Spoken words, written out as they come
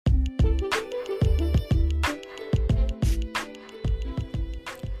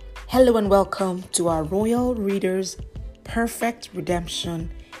Hello and welcome to our Royal Readers Perfect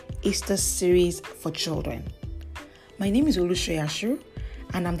Redemption Easter series for children. My name is Olushe Ashu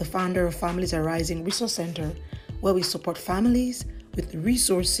and I'm the founder of Families Arising Resource Center, where we support families with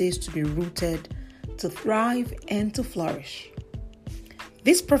resources to be rooted, to thrive and to flourish.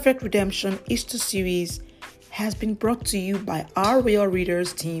 This Perfect Redemption Easter series has been brought to you by our Royal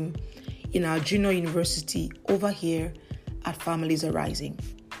Readers team in our junior university over here at Families Arising.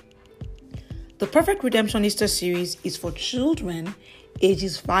 The Perfect Redemption Easter series is for children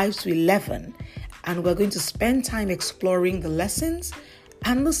ages 5 to 11, and we're going to spend time exploring the lessons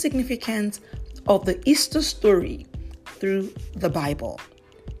and the significance of the Easter story through the Bible.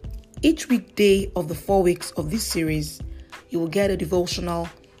 Each weekday of the 4 weeks of this series, you will get a devotional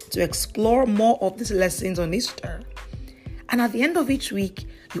to explore more of these lessons on Easter. And at the end of each week,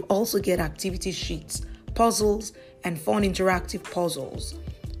 you also get activity sheets, puzzles, and fun interactive puzzles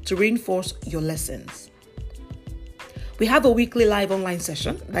to reinforce your lessons. We have a weekly live online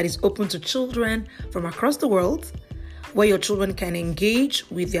session that is open to children from across the world, where your children can engage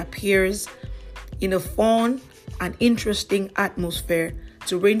with their peers in a fun and interesting atmosphere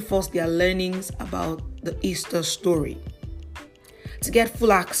to reinforce their learnings about the Easter story. To get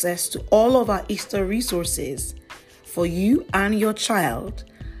full access to all of our Easter resources for you and your child,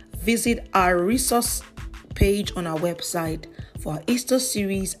 visit our resource page on our website for our Easter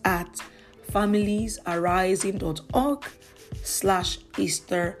series at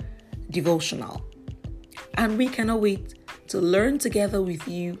familiesarising.org/Easter devotional. And we cannot wait to learn together with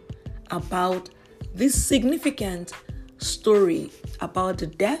you about this significant story about the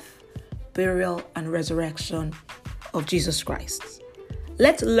death, burial, and resurrection of Jesus Christ.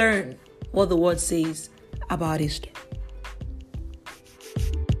 Let's learn what the word says about Easter.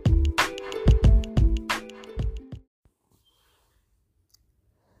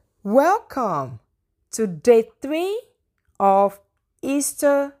 Welcome to day 3 of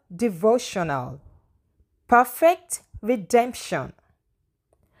Easter devotional, Perfect Redemption.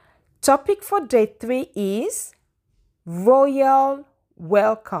 Topic for day 3 is Royal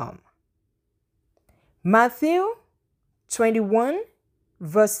Welcome. Matthew 21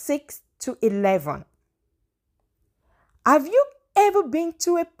 verse 6 to 11. Have you ever been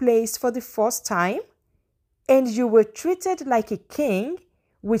to a place for the first time and you were treated like a king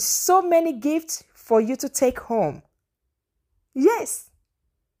with so many gifts for you to take home? Yes,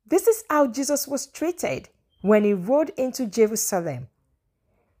 this is how Jesus was treated when he rode into Jerusalem.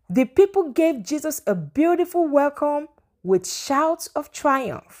 The people gave Jesus a beautiful welcome with shouts of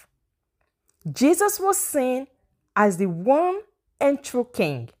triumph. Jesus was seen as the one and true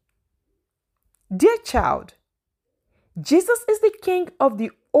king. Dear child, Jesus is the king of the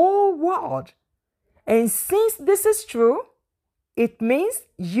whole world. And since this is true, it means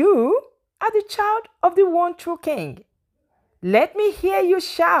you are the child of the one true king. Let me hear you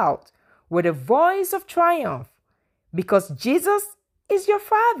shout with a voice of triumph, because Jesus is your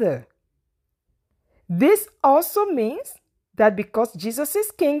Father. This also means that because Jesus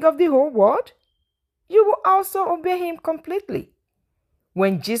is king of the whole world, you will also obey him completely.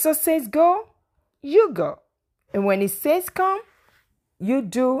 When Jesus says go, you go. And when he says come, you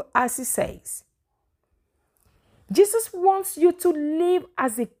do as he says. Jesus wants you to live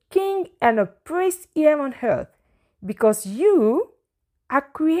as a king and a priest here on earth because you are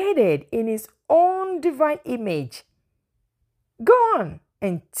created in his own divine image. Go on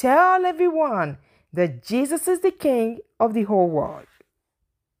and tell everyone that Jesus is the king of the whole world.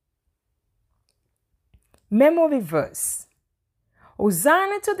 Memory verse.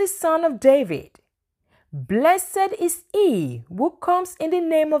 Hosanna to the Son of David. Blessed is he who comes in the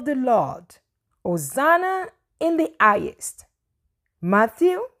name of the Lord. Hosanna in the highest.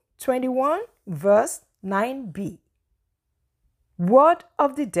 Matthew 21 verse 9b. Word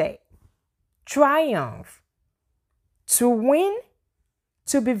of the day. Triumph. To win,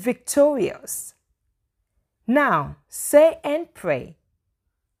 to be victorious. Now say and pray.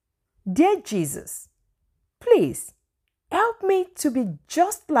 Dear Jesus, please help me to be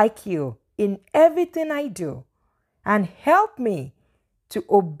just like you in everything I do, and help me to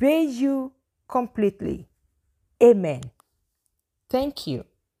obey you completely. Amen. Thank you.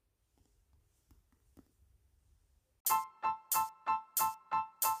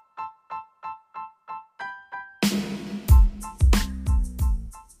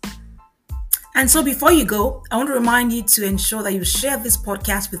 And so before you go, I want to remind you to ensure that you share this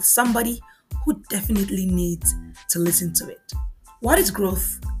podcast with somebody who definitely needs to listen to it. What is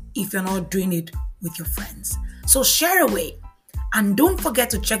growth if you're not doing it with your friends? So share away. And don't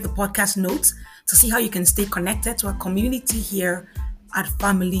forget to check the podcast notes to see how you can stay connected to our community here at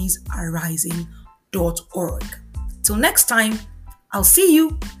familiesarising.org. Till next time, I'll see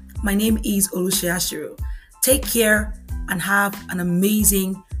you. My name is Oluseyi Ashiru. Take care and have an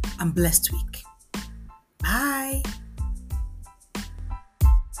amazing and blessed week. Bye.